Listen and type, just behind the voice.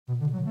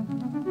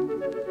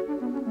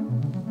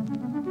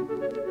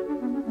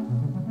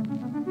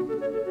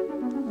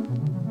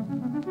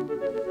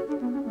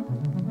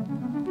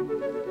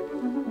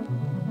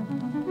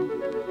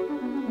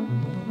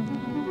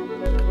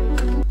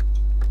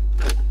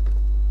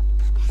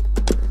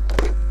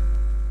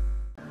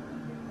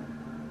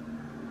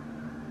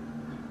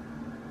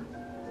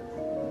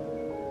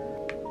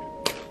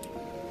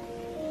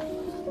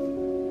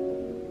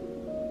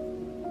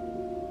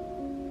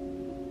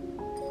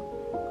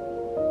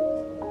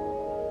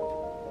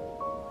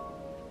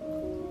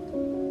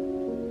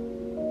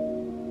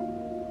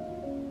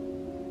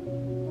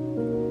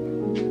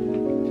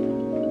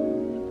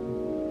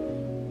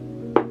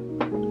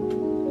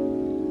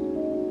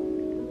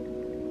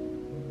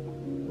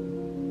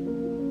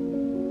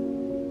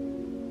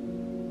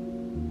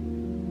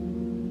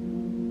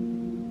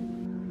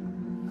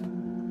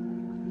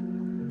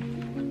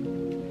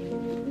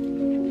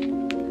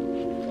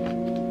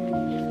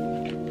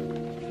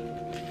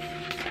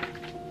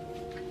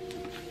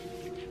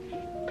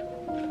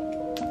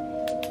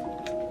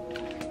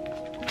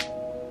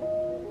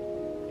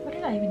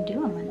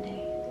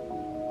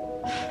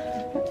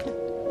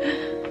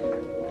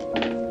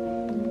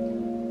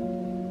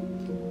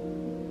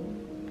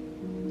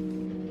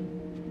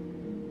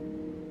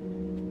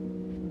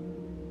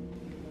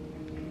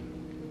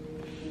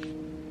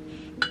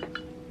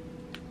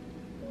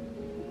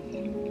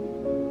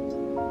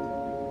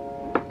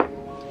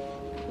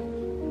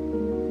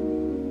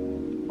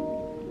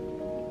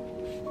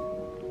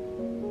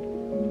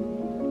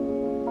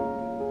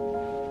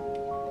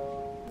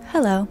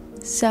Hello.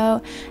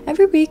 So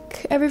every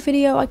week, every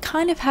video, I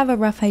kind of have a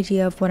rough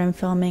idea of what I'm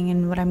filming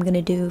and what I'm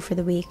gonna do for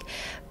the week,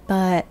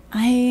 but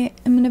I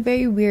am in a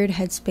very weird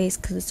headspace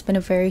because it's been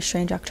a very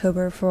strange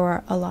October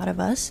for a lot of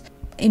us.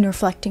 In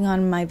reflecting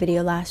on my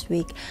video last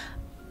week,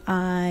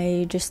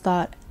 I just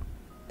thought,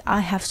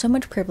 I have so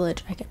much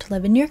privilege. I get to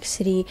live in New York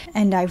City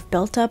and I've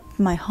built up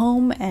my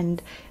home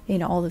and, you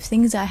know, all the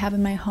things I have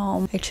in my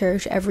home. I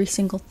cherish every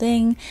single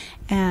thing,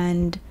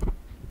 and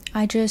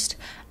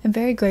I'm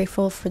very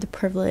grateful for the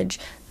privilege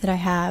that I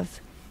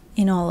have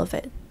in all of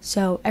it.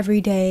 So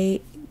every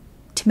day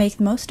to make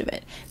the most of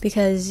it,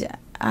 because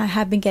I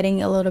have been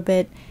getting a little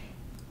bit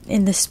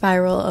in this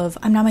spiral of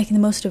I'm not making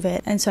the most of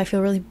it, and so I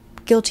feel really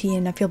guilty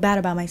and I feel bad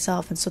about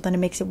myself, and so then it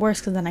makes it worse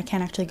because then I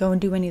can't actually go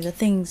and do any of the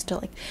things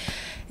to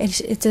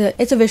it's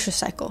a vicious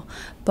cycle.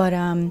 But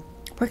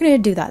we're gonna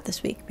do that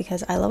this week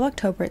because I love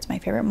October. It's my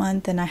favorite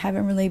month and I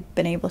haven't really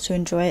been able to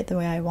enjoy it the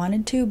way I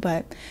wanted to,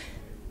 but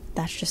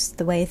that's just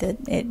the way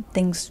that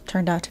things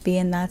turned out to be,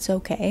 and that's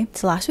okay.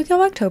 It's the last week of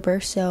October,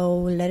 so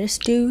let us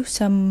do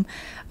some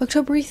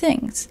October-y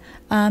things.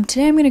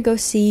 Today I'm going to go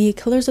see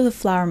Killers of the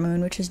Flower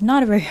Moon, which is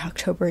not a very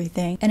October-y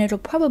thing, and it'll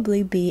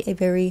probably be a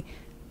very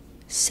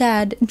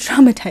sad and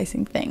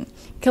traumatizing thing.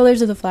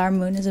 Killers of the Flower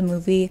Moon is a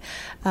movie,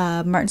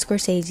 Martin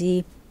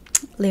Scorsese,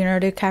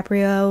 Leonardo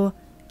DiCaprio,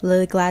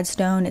 Lily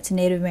Gladstone. It's a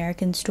Native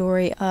American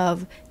story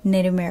of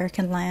Native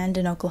American land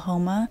in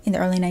Oklahoma in the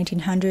early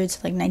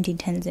 1900s, like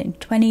 1910s and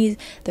 20s.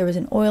 There was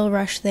an oil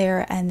rush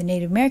there, and the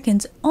Native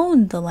Americans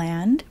owned the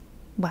land.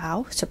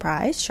 Wow,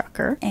 surprise,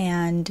 shocker.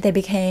 And they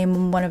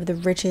became one of the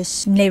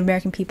richest Native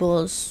American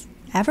peoples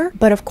ever.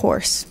 But of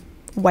course,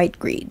 white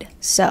greed.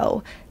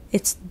 So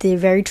it's the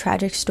very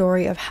tragic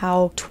story of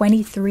how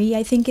 23,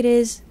 I think it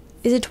is.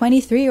 Is it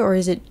 23, or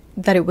is it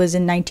that it was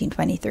in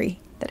 1923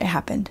 that it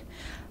happened?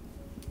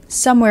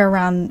 Somewhere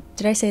around,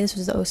 did I say this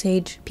was the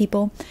Osage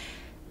people,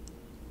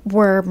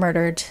 were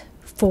murdered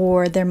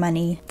for their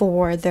money,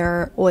 for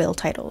their oil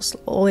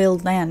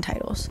land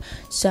titles.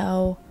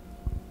 So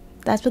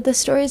that's what this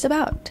story is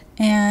about.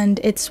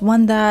 And it's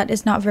one that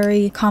is not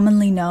very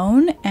commonly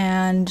known,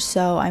 and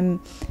so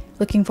I'm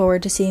looking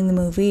forward to seeing the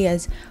movie,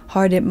 as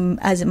hard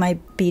as it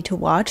might be to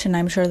watch, and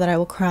I'm sure that I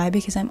will cry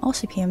because I'm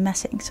also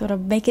PMSing, so it'll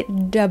make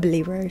it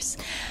doubly worse.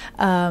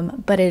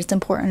 But it's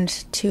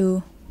important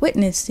to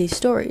witness these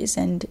stories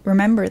and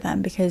remember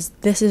them, because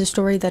this is a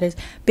story that has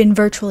been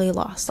virtually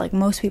lost. Like,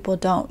 most people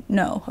don't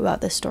know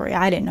about this story.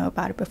 I didn't know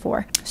about it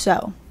before.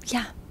 So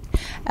yeah.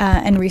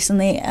 And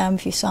recently,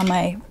 if you saw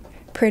my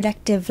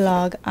productive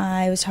vlog,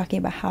 I was talking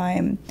about how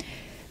I'm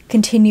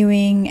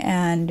continuing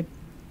and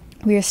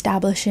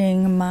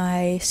reestablishing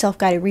my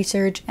self-guided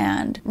research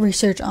and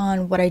research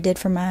on what I did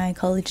for my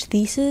college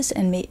thesis,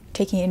 and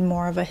taking it in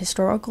more of a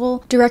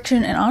historical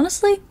direction. And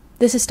honestly,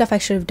 this is stuff I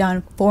should have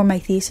done for my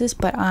thesis,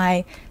 but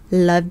I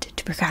loved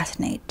to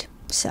procrastinate.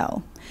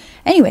 So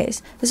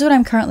anyways, this is what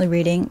I'm currently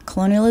reading,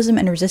 Colonialism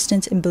and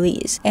Resistance in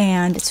Belize,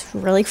 and it's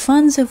really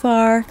fun so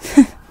far.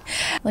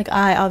 Like,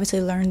 I obviously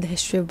learned the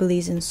history of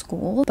Belize in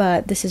school,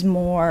 but this is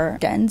more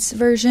dense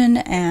version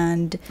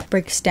and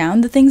breaks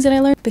down the things that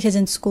I learned, because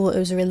in school it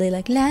was really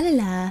like la la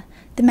la,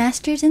 the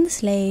masters and the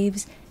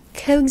slaves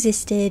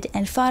coexisted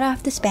and fought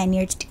off the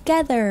Spaniards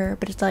together,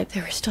 but it's like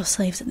there were still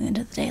slaves at the end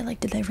of the day.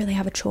 Like, did they really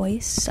have a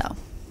choice? So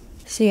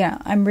yeah,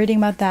 I'm reading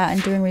about that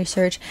and doing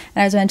research,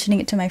 and I was mentioning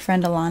it to my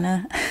friend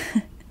Alana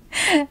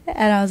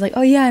and I was like,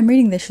 oh yeah, I'm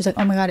reading this. She was like,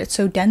 oh my god, it's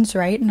so dense,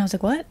 right? And I was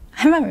like, what?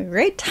 I'm having a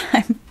great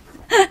time.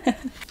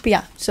 But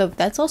yeah, so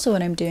that's also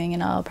what I'm doing,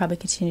 and I'll probably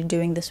continue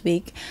doing this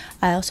week.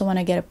 I also want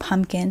to get a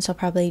pumpkin, so I'll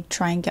probably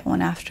try and get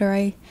one after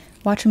I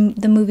watch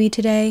the movie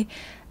today.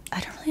 I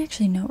don't really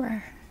actually know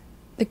where.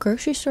 The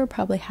grocery store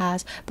probably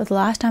has, but the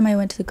last time I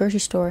went to the grocery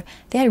store,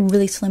 they had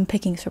really slim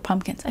pickings for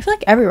pumpkins. I feel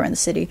like everywhere in the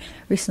city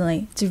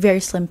recently, it's very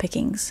slim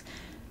pickings.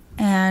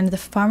 And the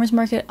farmer's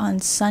market on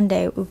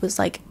Sunday, it was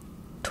like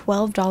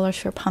 $12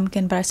 for a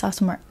pumpkin, but I saw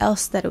somewhere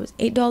else that it was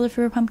 $8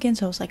 for a pumpkin,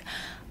 so I was like,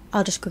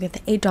 I'll just go get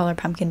the $8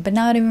 pumpkin. But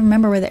now I don't even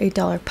remember where the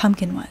 $8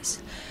 pumpkin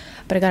was.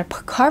 But I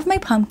gotta carve my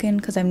pumpkin,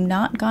 because I'm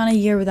not gone a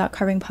year without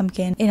carving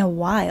pumpkin in a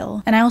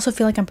while. And I also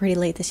feel like I'm pretty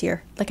late this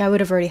year. Like, I would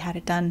have already had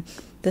it done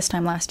this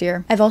time last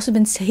year. I've also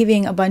been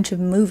saving a bunch of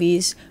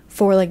movies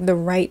for like the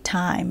right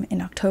time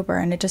in October,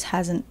 and it just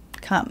hasn't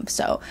come.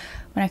 So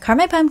when I carve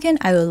my pumpkin,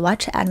 I will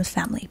watch Addams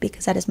Family,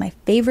 because that is my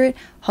favorite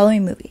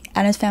Halloween movie.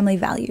 Addams Family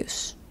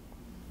values.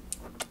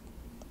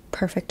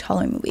 Perfect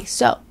Halloween movie.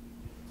 So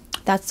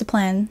that's the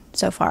plan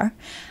so far.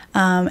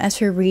 As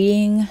for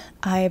reading,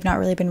 I have not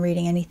really been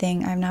reading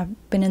anything. I've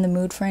not been in the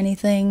mood for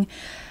anything.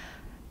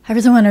 I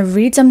really want to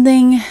read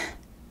something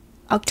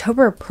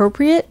October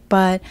appropriate,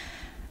 but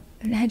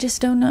I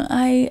just don't know.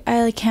 I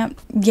like can't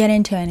get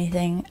into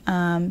anything.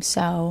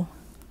 So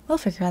we'll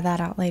figure that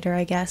out later,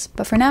 I guess.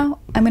 But for now,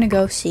 I'm gonna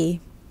go see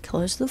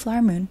Killers of the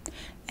Flower Moon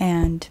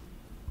and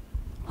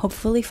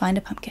hopefully find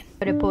a pumpkin.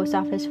 Go to post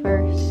office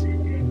first.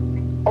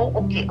 Oh,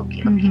 okay.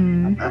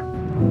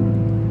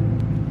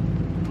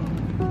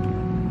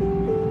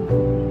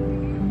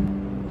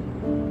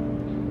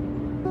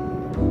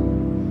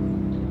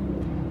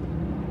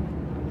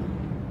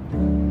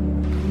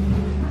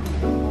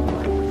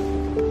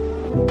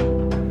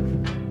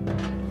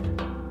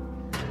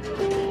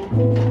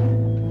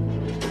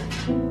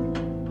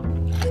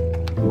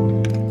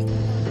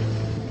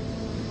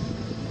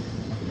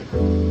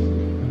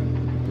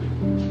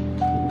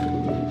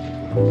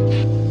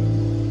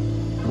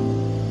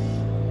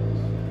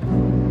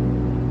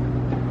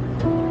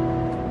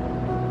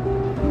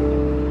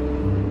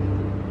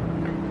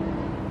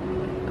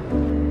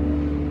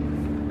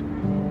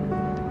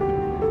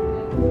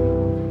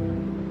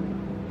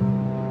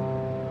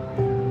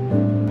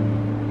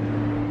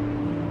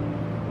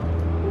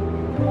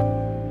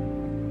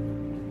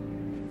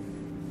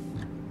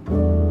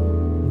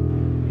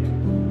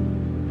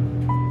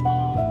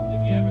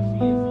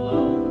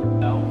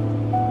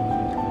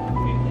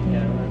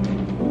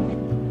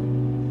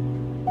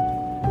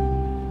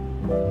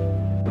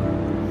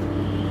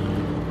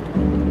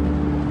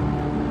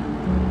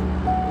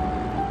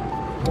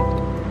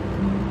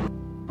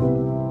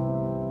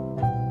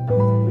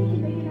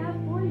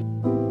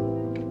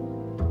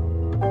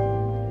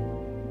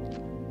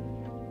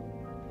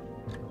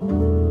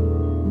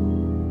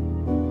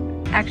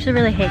 actually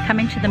really hate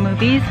coming to the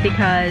movies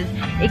because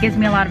it gives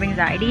me a lot of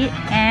anxiety,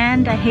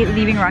 and I hate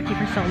leaving Rocky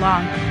for so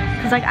long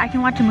because like I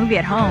can watch a movie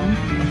at home.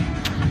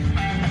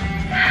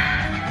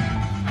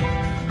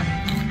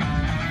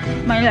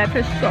 My life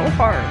is so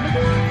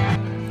hard.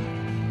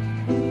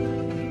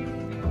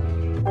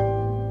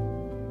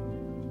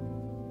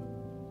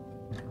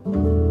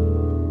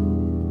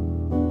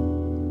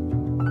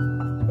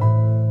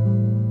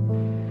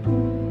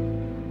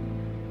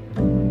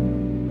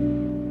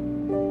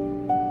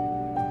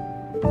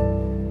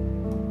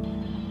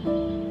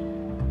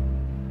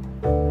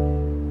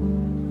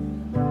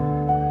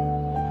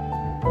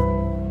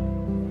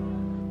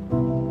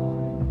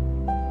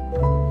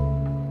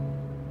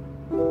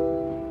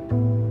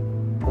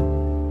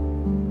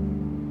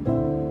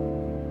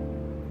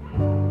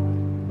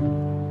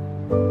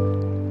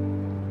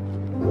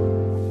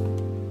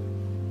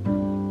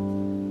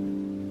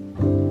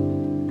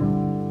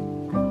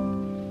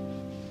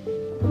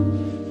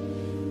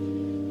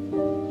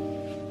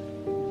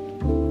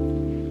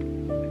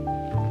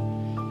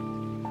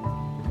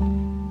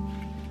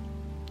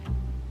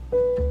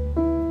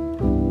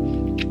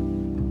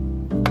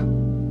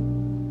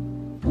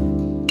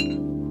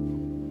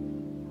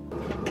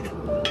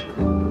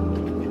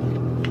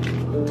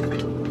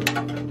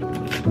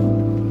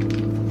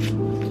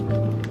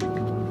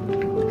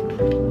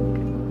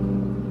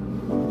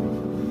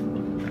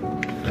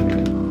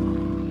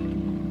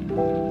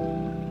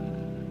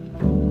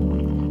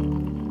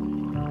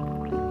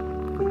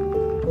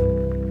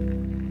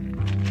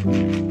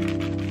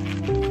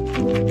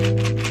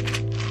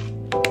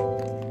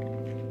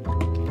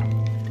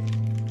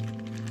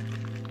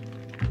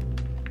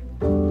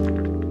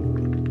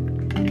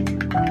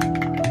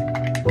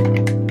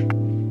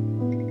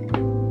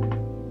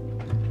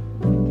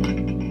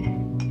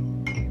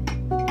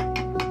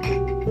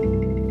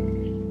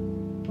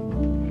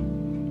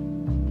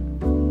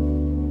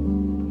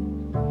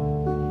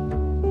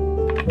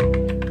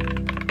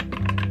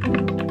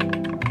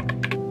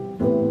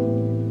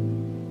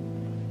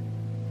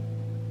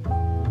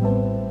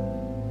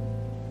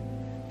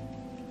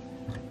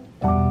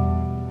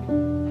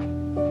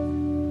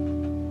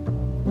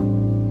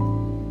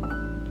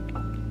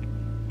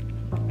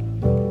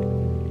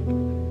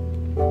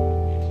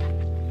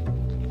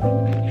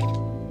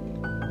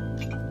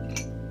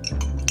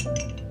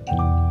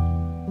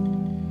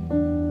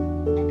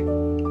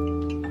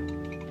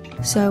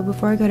 So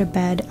before I go to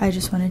bed, I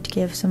just wanted to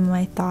give some of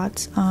my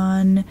thoughts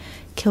on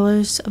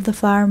Killers of the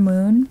Flower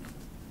Moon.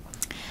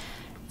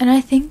 And I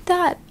think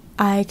that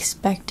I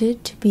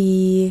expected to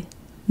be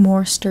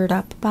more stirred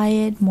up by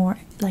it, more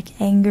like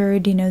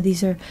angered. You know,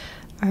 these are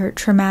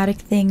traumatic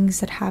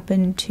things that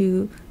happen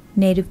to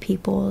Native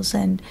peoples,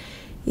 and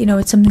you know,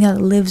 it's something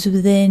that lives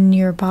within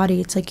your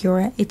body. It's like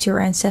it's your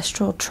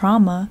ancestral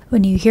trauma.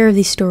 When you hear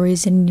these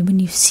stories and when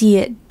you see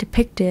it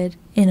depicted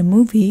in a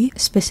movie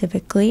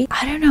specifically,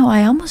 I don't know,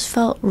 I almost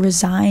felt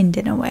resigned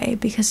in a way,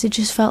 because it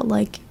just felt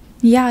like,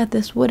 yeah,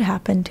 this would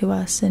happen to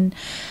us. And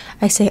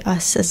I say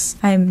us as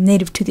I'm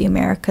native to the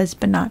Americas,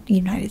 but not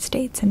United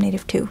States. I'm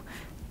native to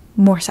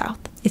more south.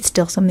 It's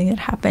still something that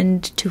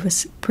happened to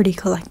us pretty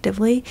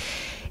collectively,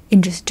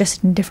 in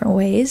just in different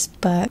ways.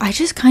 But I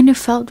just kind of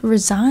felt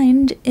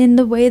resigned in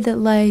the way that,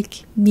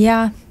 like,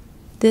 yeah,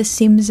 this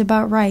seems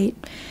about right.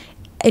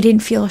 It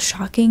didn't feel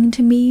shocking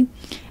to me,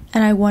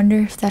 and I wonder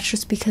if that's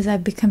just because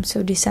I've become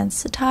so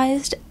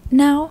desensitized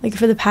now. Like,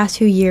 for the past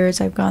few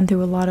years, I've gone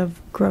through a lot of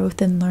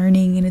growth and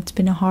learning, and it's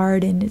been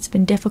hard and it's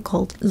been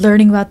difficult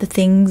learning about the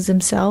things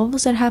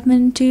themselves that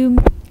happen to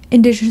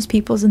Indigenous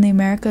peoples in the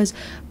Americas,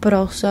 but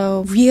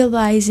also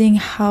realizing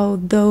how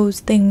those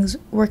things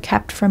were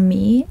kept from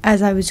me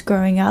as I was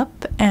growing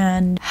up,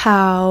 and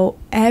how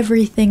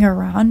everything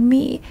around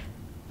me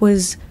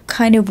was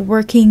kind of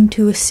working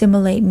to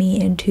assimilate me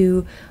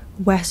into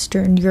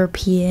Western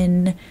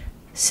European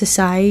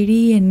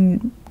society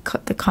and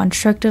the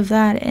construct of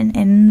that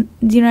in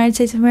the United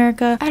States of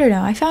America. I don't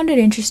know, I found it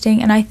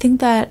interesting, and I think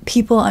that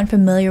people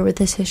unfamiliar with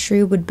this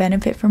history would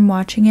benefit from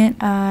watching it.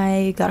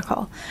 I got a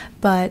call,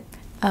 but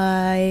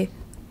I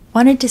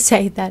wanted to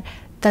say that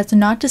that's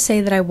not to say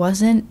that I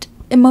wasn't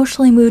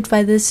emotionally moved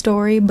by this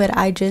story, but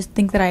I just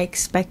think that I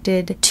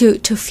expected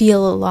to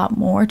feel a lot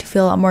more,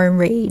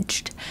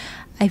 enraged.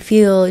 I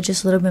feel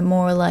just a little bit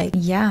more like,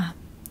 yeah,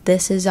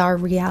 this is our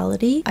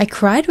reality. I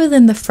cried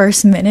within the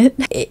first minute.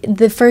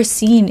 The first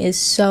scene is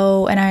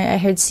so, and I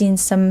had seen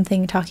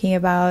something talking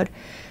about,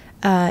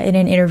 in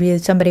an interview,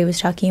 somebody was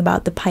talking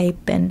about the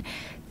pipe and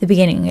the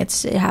beginning. It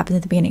happens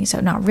at the beginning, so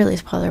not really a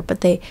spoiler,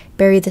 but they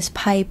bury this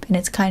pipe, and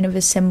it's kind of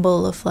a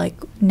symbol of like,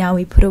 now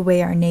we put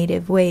away our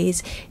native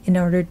ways in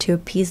order to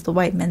appease the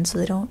white men so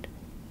they don't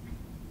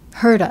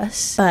hurt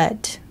us,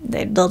 but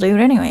they'll do it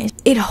anyways.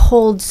 It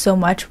holds so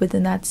much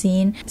within that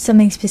scene.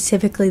 Something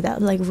specifically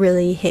that like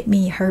really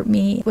hurt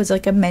me was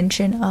like a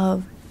mention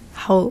of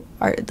how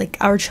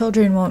our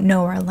children won't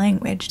know our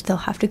language. They'll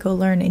have to go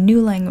learn a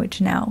new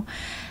language now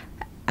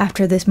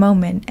after this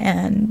moment,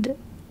 and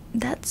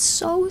that's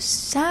so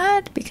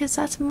sad because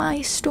that's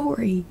my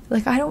story.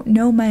 Like, I don't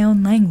know my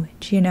own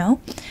language, you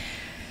know?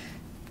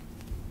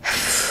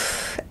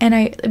 And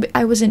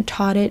I wasn't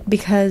taught it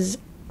because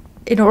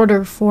in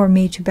order for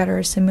me to better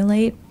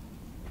assimilate,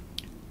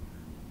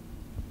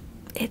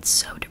 it's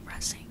so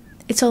depressing.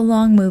 It's a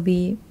long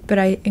movie, but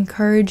I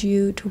encourage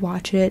you to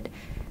watch it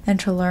and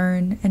to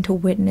learn and to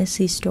witness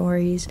these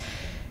stories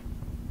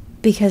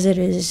because it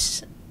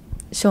is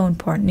so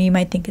important. You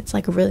might think it's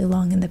like really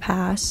long in the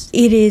past.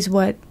 It is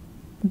what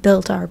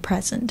built our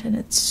present, and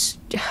it's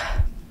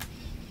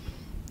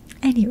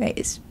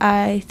anyways,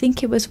 I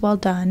think it was well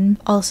done.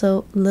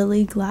 Also,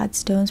 Lily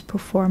Gladstone's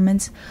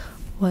performance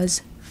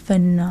was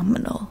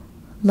phenomenal.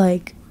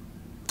 Like,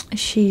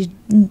 she's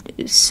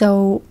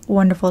so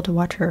wonderful to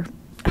watch her.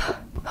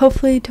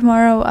 Hopefully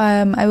tomorrow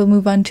I will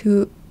move on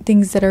to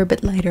things that are a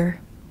bit lighter,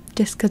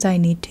 just because I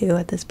need to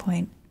at this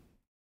point.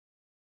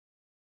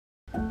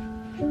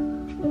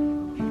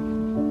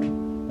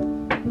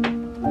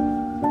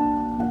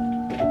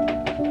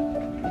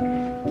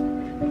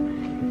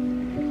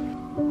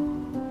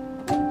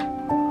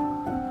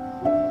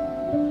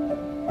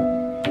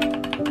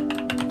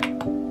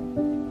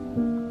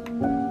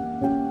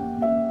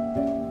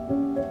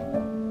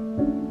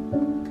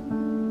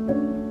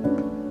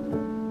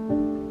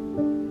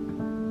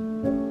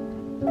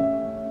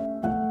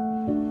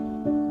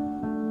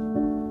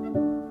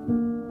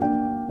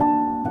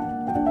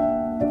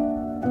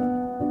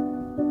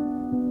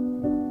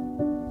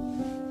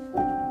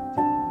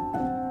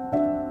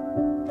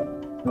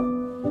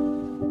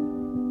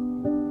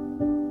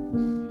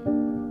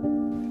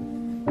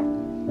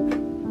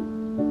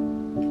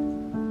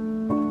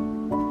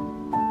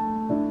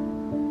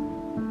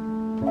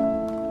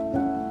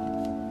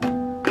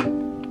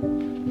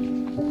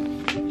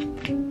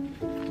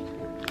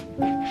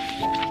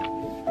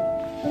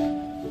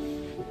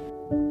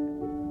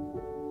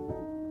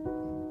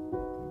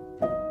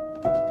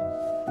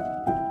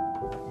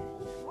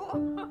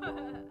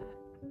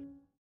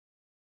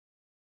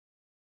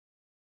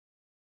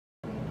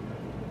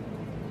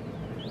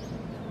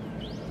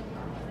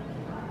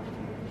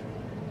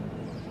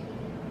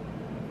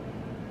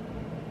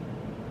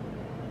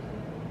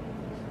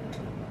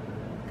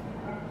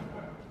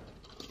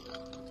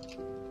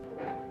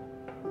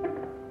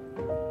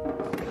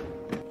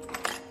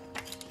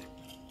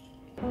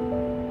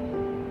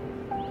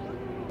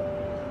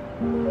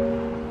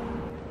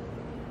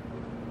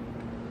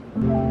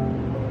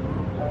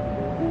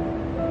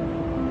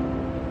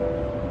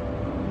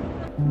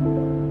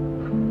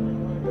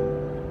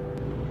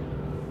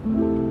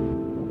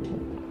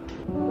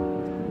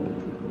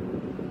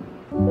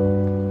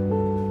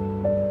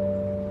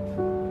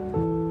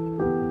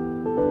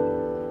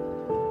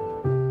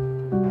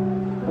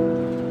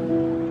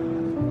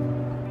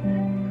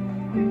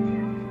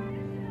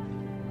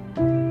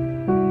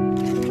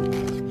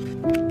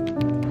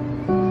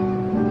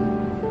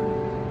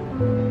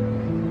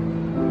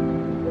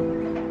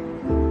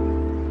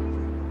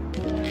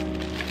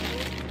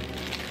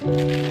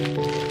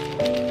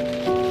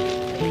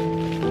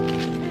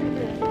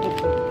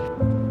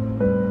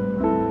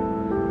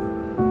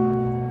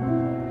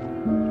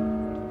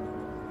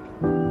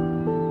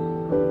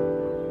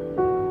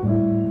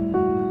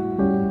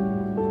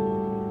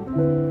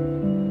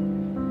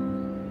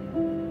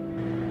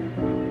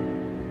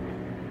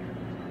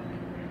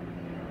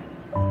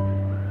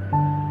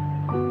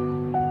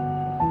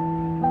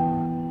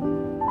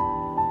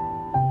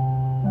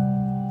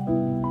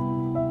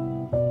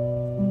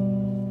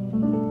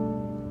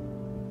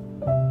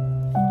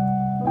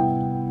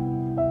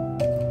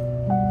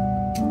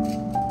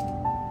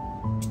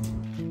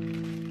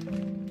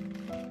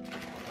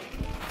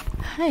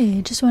 Hi,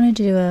 I just wanted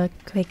to do a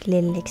quick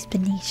little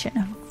explanation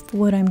of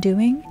what I'm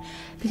doing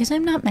because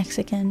I'm not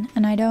Mexican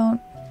and I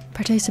don't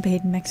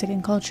participate in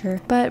Mexican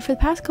culture. But for the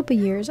past couple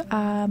years,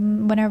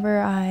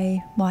 whenever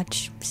I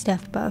watch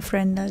stuff about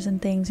ofrendas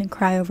and things and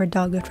cry over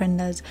dog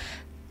ofrendas,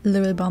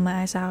 literally bawl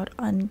my eyes out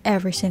on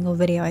every single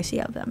video I see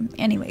of them.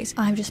 Anyways,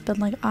 I've just been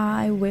like,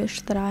 I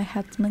wish that I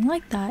had something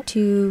like that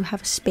to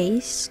have a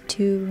space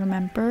to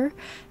remember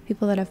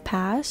people that have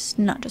passed,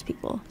 not just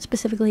people,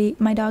 specifically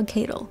my dog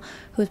Cadle,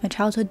 who was my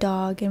childhood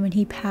dog, and when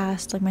he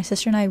passed, like, my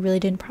sister and I really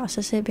didn't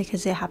process it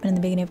because it happened in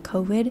the beginning of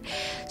COVID,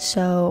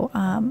 so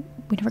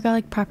we never got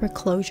like proper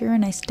closure,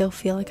 and I still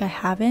feel like I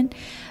haven't.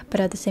 But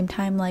at the same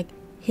time, like,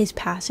 his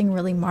passing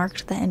really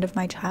marked the end of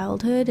my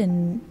childhood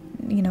and,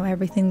 you know,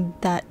 everything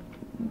that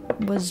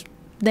was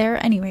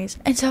there anyways.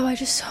 And so I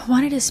just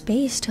wanted a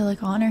space to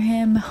like honor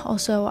him.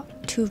 Also,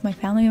 2 of my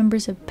family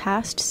members have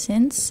passed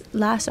since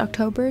last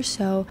October,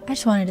 so I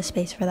just wanted a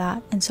space for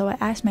that. And so I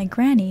asked my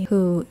granny,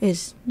 who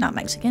is not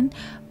Mexican,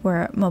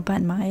 we're Mopa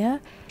and Maya.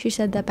 She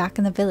said that back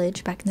in the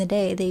village, back in the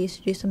day, they used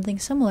to do something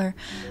similar,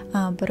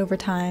 but over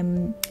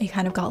time it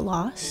kind of got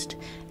lost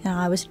and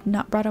I was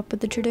not brought up with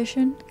the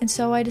tradition. And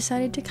so I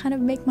decided to kind of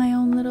make my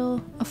own little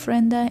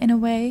ofrenda in a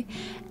way.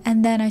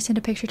 And then I sent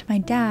a picture to my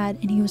dad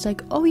and he was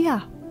like, oh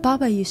yeah,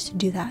 Baba used to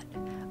do that.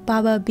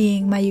 Baba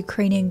being my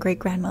Ukrainian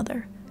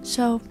great-grandmother.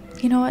 So,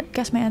 you know what?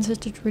 Guess my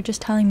ancestors were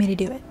just telling me to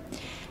do it.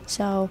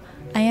 So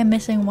I am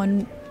missing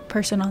one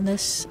person on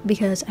this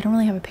because I don't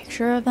really have a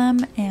picture of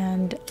them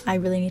and I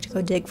really need to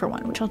go dig for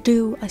one, which I'll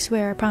do. I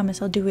swear, I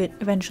promise I'll do it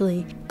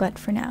eventually. But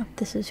for now,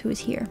 this is who is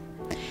here.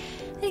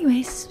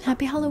 Anyways,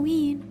 happy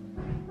Halloween!